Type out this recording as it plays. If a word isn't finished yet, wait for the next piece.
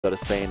go to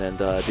Spain and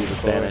do the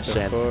Spanish,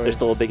 and there's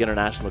still a big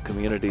international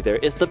community there.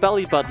 It's the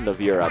belly button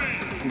of Europe.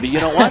 But you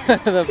know what?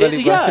 The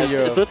belly button of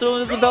Europe.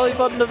 Switzerland is the belly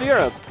button of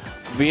Europe.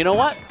 But you know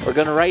what? We're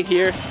going to right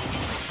here,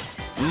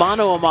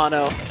 mano a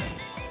mano,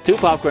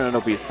 Twopopcorn and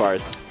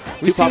obesefart.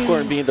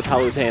 Twopopcorn being the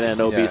Palutena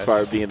and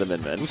obesefart being the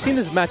Min-Min. We've seen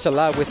this match a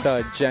lot with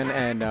Gen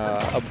and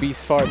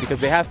obesefart because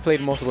they have played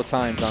multiple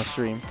times on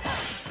stream.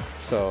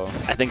 So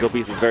I think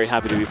Obese is very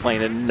happy to be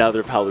playing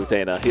another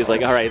Palutena. He's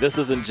like, all right, this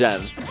isn't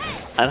Gen.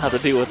 I don't have to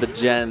deal with the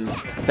Gen's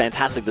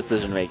fantastic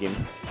decision making.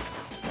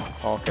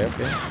 Okay,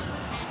 okay.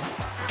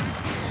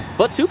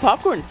 But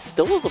Twopopcorn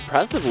still is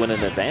impressive when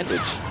an advantage.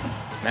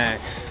 Man.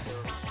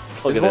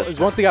 Look at this. There's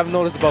one thing I've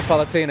noticed about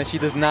Palutena, she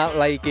does not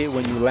like it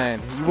when you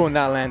land. You will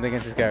not land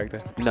against this character.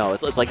 No,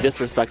 it's like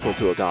disrespectful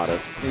to a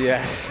goddess.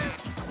 Yes.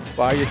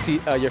 Why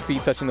are your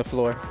feet touching the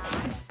floor?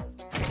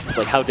 It's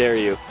like, how dare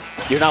you?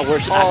 You're not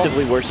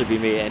actively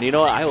worshiping me, and you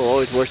know what? I will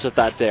always worship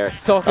that there.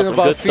 Talking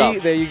about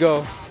feet, there you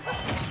go.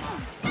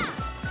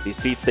 These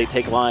feet, they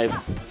take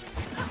lives.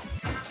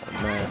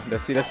 Oh, man.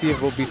 Let's see if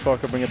obesefart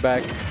can bring it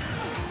back.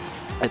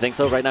 I think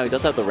so. Right now, he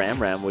does have the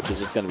Ram, which is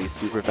just going to be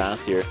super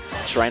fast here.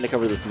 Trying to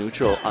cover this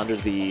neutral under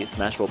the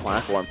Smashable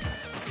platform.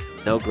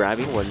 No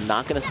grabbing. We're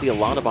not going to see a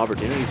lot of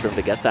opportunities for him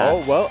to get that.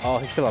 Oh, well. Oh,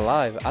 he's still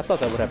alive. I thought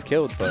that would have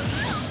killed, but...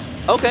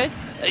 Okay.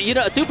 You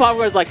know,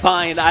 Twopopcorn is like,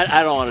 fine,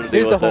 I don't want to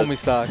deal with this.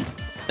 Here's the homie stock.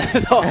 The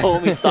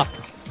homie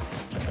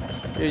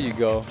stock. Here you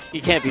go.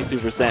 You can't be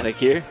Super Sonic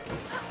here.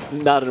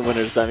 Not in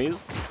winter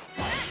semis.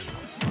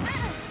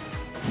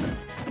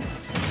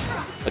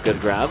 A good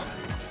grab.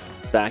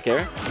 Back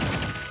air.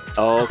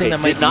 Oh, okay.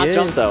 Did not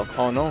jump, though.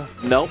 Oh, no.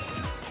 Nope.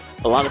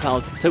 A lot of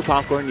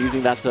Twopopcorn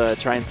using that to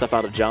try and step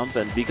out a jump,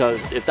 and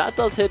because if that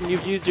does hit and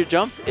you've used your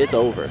jump, it's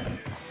over.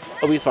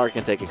 obesefart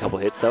can take a couple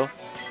hits, though.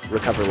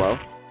 Recover low.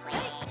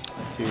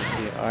 Let's see.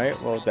 All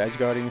right, well, the edge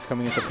guarding is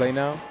coming into play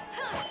now.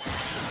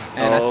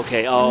 And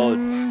okay. Oh,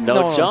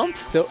 no jump?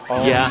 Still,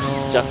 yeah,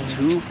 no. just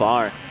too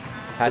far.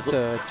 Has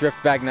to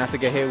drift back not to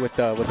get hit with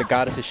the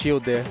goddess's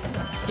shield there.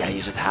 Yeah,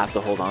 you just have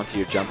to hold on to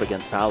your jump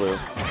against Palu.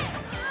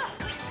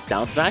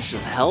 Down smash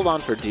just held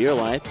on for dear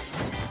life.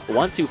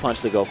 1-2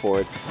 punch to go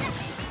forward.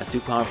 And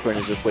Twopopcorn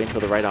is just waiting for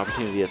the right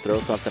opportunity to throw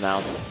something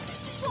out.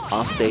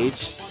 Off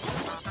stage.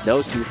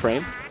 No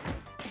 2-frame.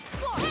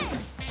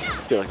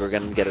 Feel like we're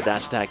going to get a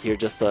dash attack here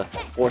just to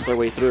force our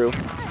way through.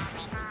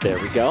 There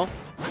we go.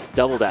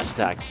 Double dash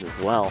attack as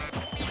well.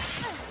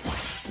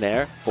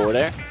 There, forward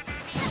air.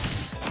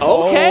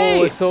 Okay!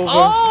 Oh, it's over.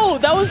 Oh,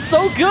 that was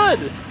so good!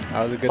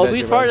 That was a good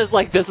obesefart is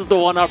like, this is the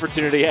one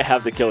opportunity I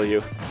have to kill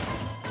you.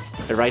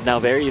 And right now,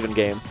 very even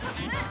game.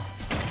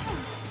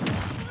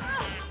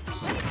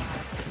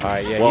 All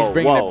right, yeah, he's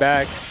bringing it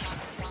back.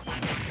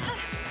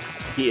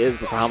 He is,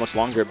 but for how much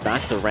longer?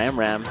 Back to Ram.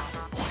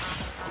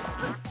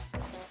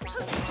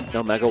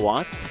 No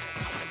megawatts.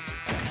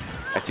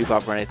 At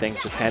Twopopcorn, I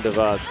think, just kind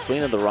of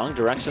swinging in the wrong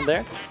direction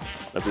there.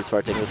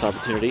 obesefart taking this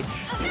opportunity.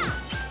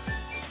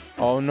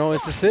 Oh no,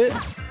 is this it?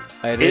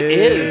 It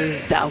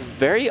is. That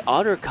very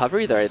odd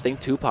recovery there. I think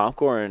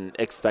Twopopcorn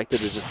expected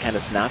to just kind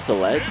of snap to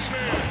ledge,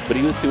 but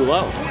he was too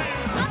low.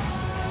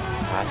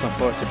 That's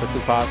unfortunate for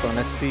Twopopcorn.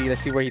 Let's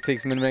see where he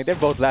takes Min-Min. They're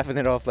both laughing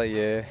it off like,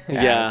 yeah.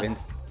 Yeah.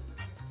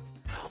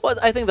 Well,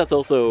 I think that's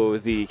also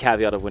the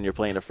caveat of when you're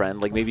playing a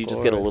friend. Like maybe you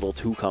just get a little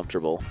too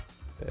comfortable.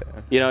 Yeah.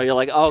 You know, you're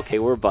like, oh, okay,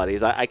 we're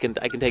buddies. I can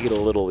take it a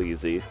little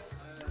easy.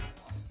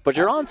 But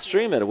you're on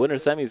stream at winter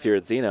semis here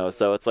at Xeno,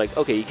 so it's like,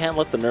 okay, you can't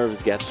let the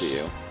nerves get to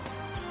you.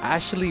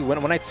 Actually,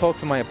 when I talk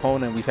to my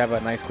opponent, we have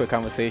a nice quick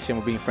conversation,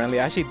 we're being friendly,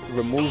 it actually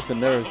removes the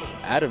nerves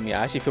out of me.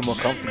 I actually feel more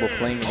comfortable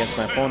playing against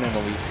my opponent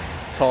when we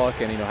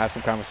talk and, you know, have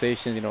some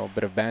conversation, you know, a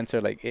bit of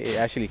banter. Like, it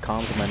actually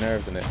calms my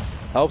nerves and it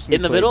helps me.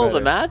 In the middle of the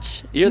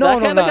match? You're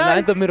that kind of guy? Not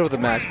in the middle of the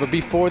match, but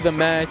before the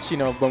match, you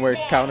know, when we're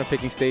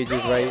counter-picking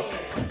stages, right?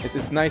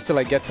 It's nice to,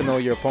 like, get to know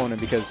your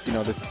opponent because, you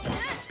know, this...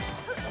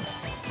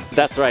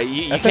 That's right.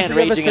 You can't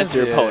rage against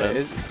your opponent.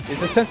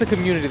 It's a sense of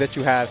community that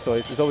you have, so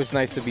it's always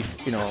nice to be,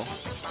 you know,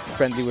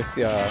 friendly with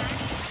the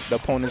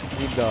opponents,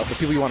 the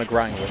people you want to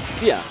grind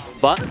with. Yeah,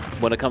 but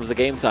when it comes to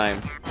game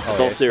time, it's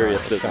all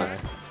serious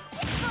business.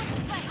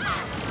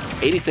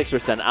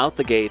 86% out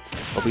the gate.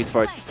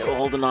 obesefart still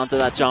holding on to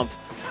that jump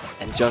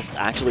and just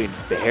actually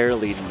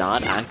barely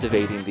not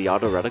activating the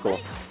auto reticle.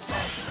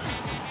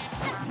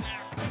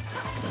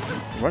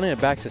 Running it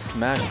back to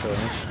smash, though.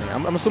 Interesting.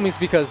 I'm assuming it's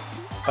because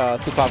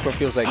Twopopcorn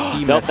feels like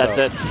he nope, that's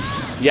it.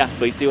 Yeah,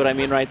 but you see what I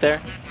mean right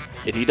there?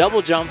 If you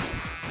double jump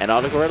and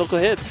auto reticle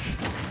hits.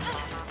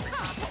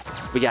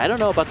 But yeah, I don't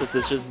know about this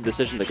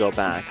decision to go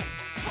back.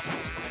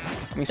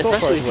 I mean, so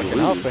far it's working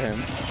out for him.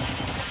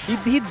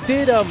 He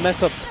did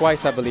mess up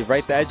twice, I believe,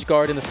 right? The edge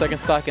guard in the second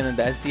stock and then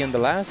the SD in the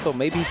last. So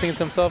maybe he's thinking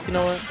to himself, you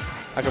know what?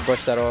 I could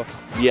brush that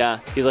off. Yeah,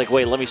 he's like,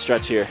 wait, let me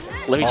stretch here.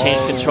 Let me change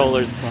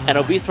controllers. And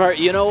obesefart,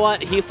 you know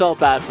what? He felt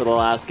bad for the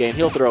last game.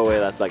 He'll throw away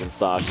that second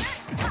stock.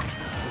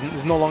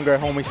 It's no longer a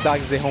homie stock,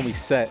 it's a homie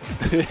set.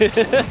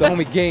 It's the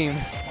homie game.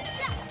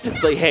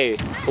 It's like, hey,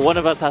 one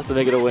of us has to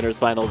make it a winners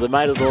finals. It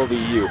might as well be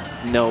you.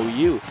 No,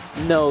 you.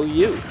 No,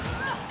 you.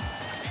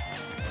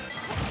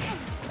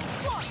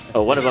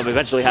 Oh, one of them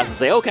eventually has to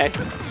say okay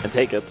and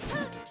take it.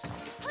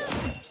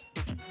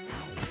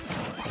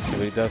 Let's see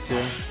what he does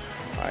here.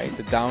 All right,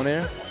 the down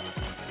air.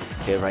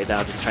 Okay, right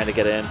now just trying to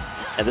get in.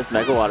 And this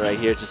Megawatt right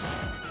here just,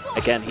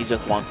 again, he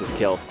just wants his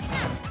kill.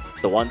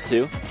 The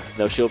 1-2,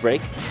 no shield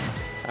break.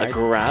 A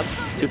grab,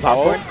 2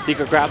 popcorn,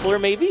 secret grappler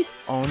maybe?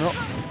 Oh no.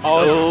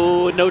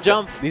 Oh, no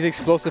jump. These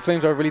explosive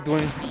flames are really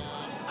doing.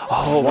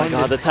 Oh my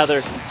god, the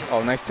tether.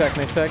 Oh, nice tech,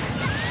 nice tech.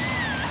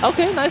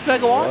 Okay, nice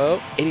Megawatt. Well.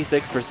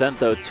 86%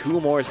 though,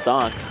 2 more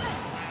stocks.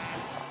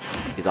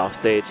 He's off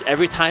stage.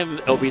 Every time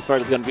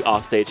obesefart is going to be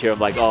off stage here, I'm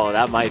like, oh,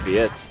 that might be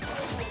it.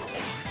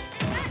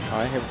 All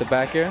right, hit with the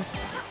back air.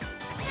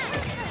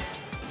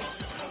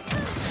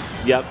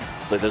 Yep.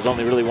 It's like there's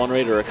only really one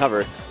way to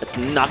recover. It's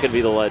not going to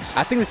be the ledge.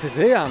 I think this is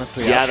it,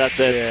 honestly. Yeah, that's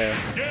it.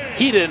 Yeah.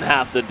 He didn't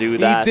have to do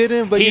that. He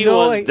didn't, but he you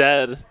know, was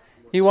dead.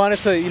 He wanted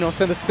to, you know,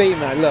 send a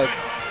statement. Like, look,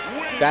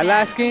 that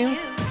last game,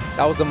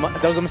 that was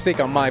a mistake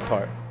on my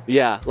part.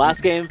 Yeah,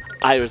 last game,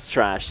 I was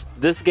trash.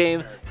 This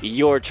game,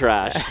 you're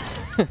trash.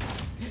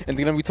 And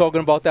they're going to be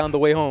talking about that on the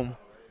way home.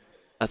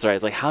 That's right.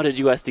 It's like, how did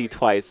you SD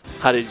twice?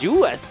 How did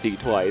you SD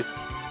twice?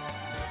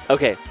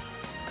 Okay.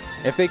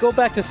 If they go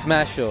back to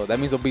Smashville, that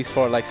means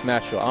obesefart like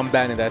Smashville. I'm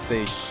banning that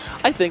stage.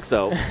 I think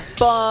so.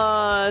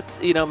 But,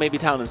 you know, maybe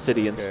Town and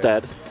City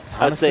instead.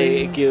 I'd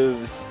say it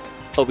gives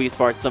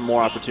obesefart some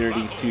more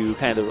opportunity to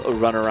kind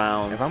of run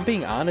around. If I'm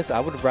being honest,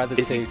 I would rather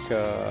take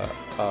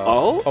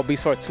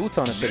obesefart to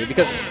Town and City,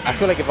 because I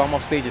feel like if I'm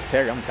off stage as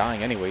Terry, I'm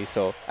dying anyway.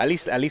 So at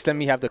least let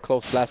me have the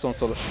close blast zone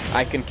so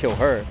I can kill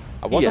her.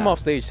 Once I'm off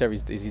stage,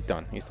 Terry's he's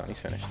done. He's done. He's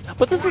finished.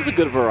 But this is a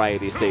good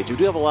variety stage. We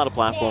do have a lot of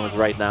platforms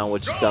right now,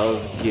 which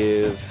does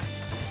give,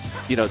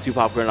 you know,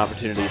 Twopopcorn an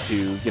opportunity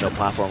to, you know,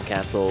 platform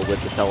cancel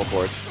with the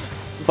teleports.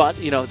 But,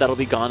 you know, that'll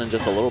be gone in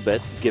just a little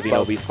bit, giving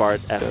obesefart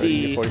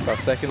FD, 45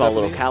 seconds, small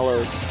little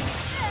Kalos.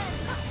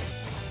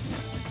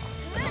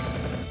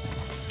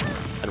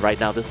 And right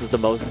now, this is the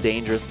most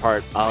dangerous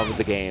part of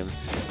the game,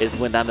 is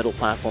when that middle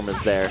platform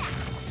is there.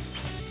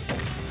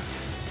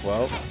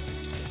 Well,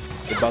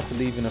 it's about to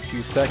leave in a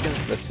few seconds.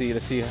 Let's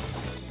see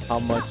how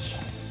much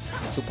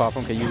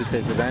Twopopcorn can use it to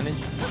his advantage.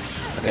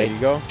 Okay. There you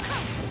go.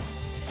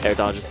 Air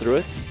dodges through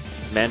it.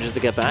 Manages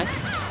to get back.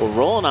 We're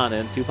rolling on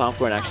in.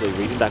 Twopopcorn actually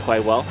reading that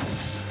quite well.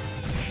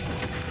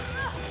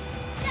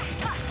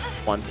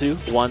 1-2,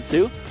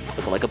 1-2.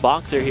 Looking like a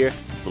boxer here.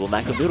 Little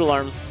Mac of noodle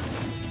arms.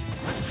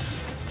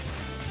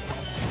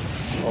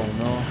 Oh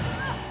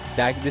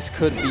no. This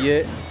could be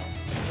it.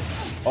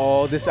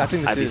 Oh, I think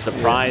this is. I'd be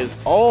surprised.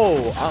 Yeah.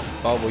 Oh,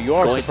 well, you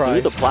are going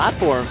surprised. Through the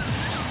platform.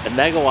 And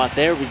Megawatt,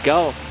 there we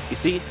go. You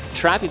see,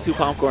 trapping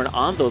Twopopcorn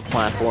on those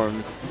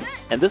platforms.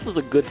 And this was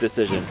a good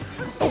decision.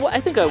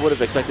 I think I would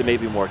have expected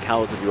maybe more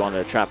Kalos if you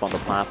wanted to trap on the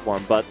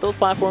platform, but those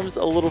platforms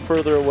a little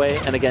further away,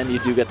 and again, you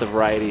do get the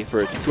variety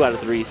for 2 out of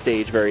 3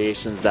 stage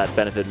variations that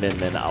benefit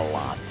Min a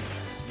lot.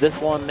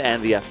 This one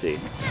and the FD.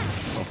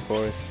 Of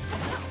course.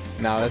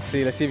 Now let's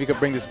see if we can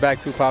bring this back.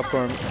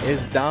 Twopopcorn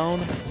is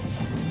down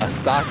a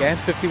stock and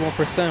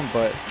 51%,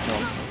 but you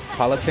know,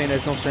 Palutena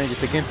is no stranger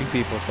to gimping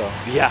people, so.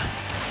 Yeah,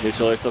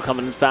 neutral air still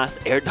coming in fast,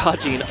 air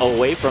dodging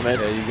away from it.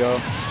 There you go.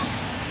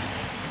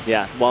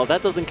 Yeah, while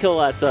that doesn't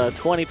kill at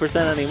 20%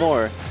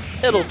 anymore,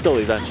 it'll still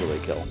eventually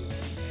kill.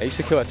 It used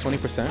to kill at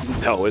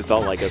 20%? No, it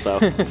felt like it though.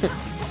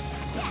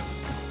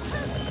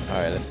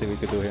 Alright, let's see what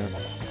we can do here.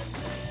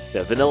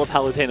 Yeah, Vanilla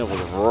Palutena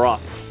was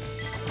rough.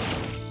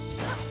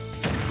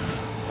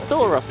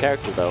 Still a rough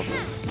character though.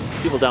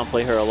 People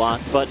downplay her a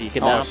lot, but you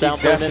can now downplay her.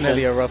 She's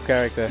definitely a rough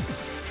character.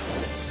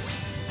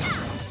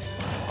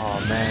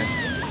 Oh man.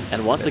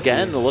 And once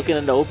again, looking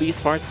into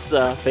obesefart's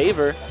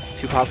favor.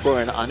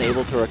 Twopopcorn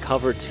unable to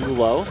recover too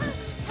low.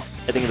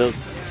 I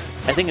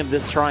think in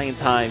this trying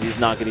time, he's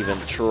not going to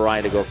even try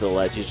to go for the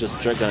ledge. He's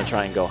just going to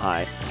try and go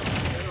high.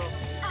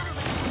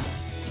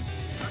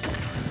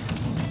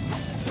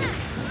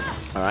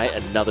 All right,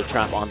 another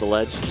trap on the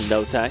ledge.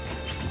 No tech.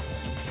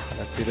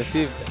 Let's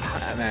see.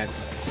 Man,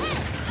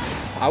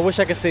 I wish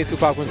I could say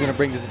Twopopcorn's going to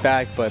bring this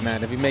back, but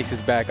man, if he makes this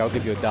back, I'll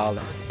give you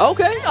 $1.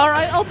 Okay, all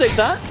right, I'll take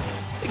that.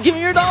 Give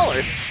me your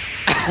 $1.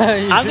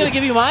 I'm going to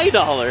give you my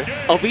 $1.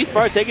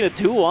 obesefart taking a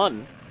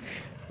 2-1.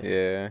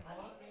 Yeah.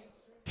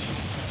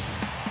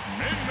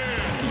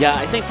 Yeah,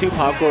 I think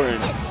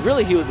Twopopcorn,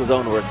 really he was his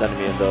own worst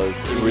enemy in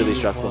those really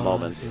stressful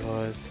moments. He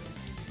was.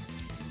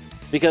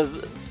 Because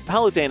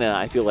Palutena,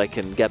 I feel like,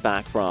 can get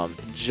back from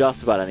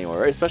just about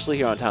anywhere, especially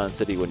here on Town and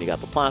City when you got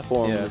the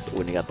platforms,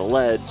 when you got the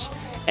ledge.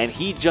 And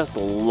he just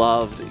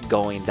loved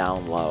going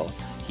down low.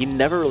 He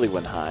never really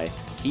went high.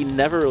 He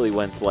never really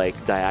went,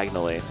 like,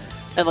 diagonally.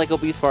 And like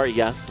obesefart,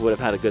 yes, would have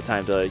had a good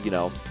time to, you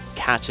know,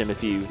 catch him if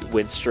he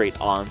went straight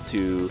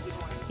onto,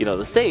 you know,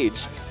 the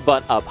stage.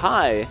 But up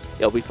high,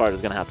 obesefart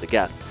is going to have to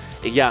guess.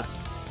 Yeah,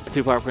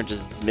 Twopopcorn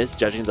just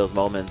misjudging those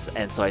moments.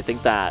 And so I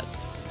think that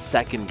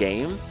second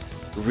game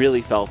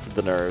really felt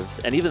the nerves.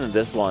 And even in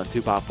this one,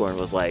 Twopopcorn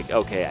was like,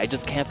 okay, I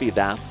just can't be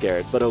that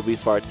scared. But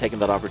obesefart taking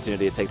that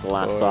opportunity to take the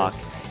last stock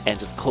and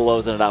just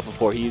closing it out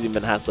before he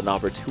even has an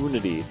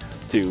opportunity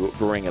to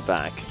bring it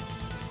back.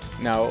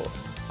 Now,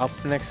 up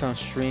next on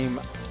stream,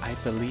 I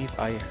believe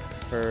I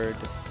heard.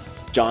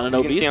 John and You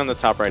Obese. can see on the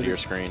top right of your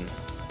screen.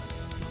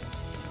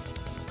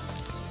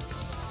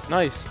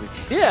 Nice.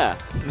 Yeah.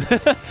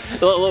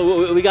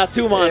 We got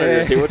 2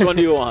 monitors here. Which one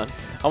do you want?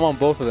 I want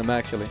both of them,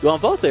 actually. You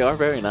want both? They are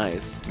very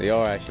nice. They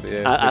are, actually,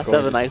 yeah. Ask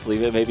Devin nicely.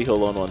 Maybe he'll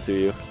loan one to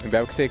you. Maybe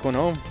I could take one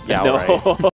home. Yeah, no. right.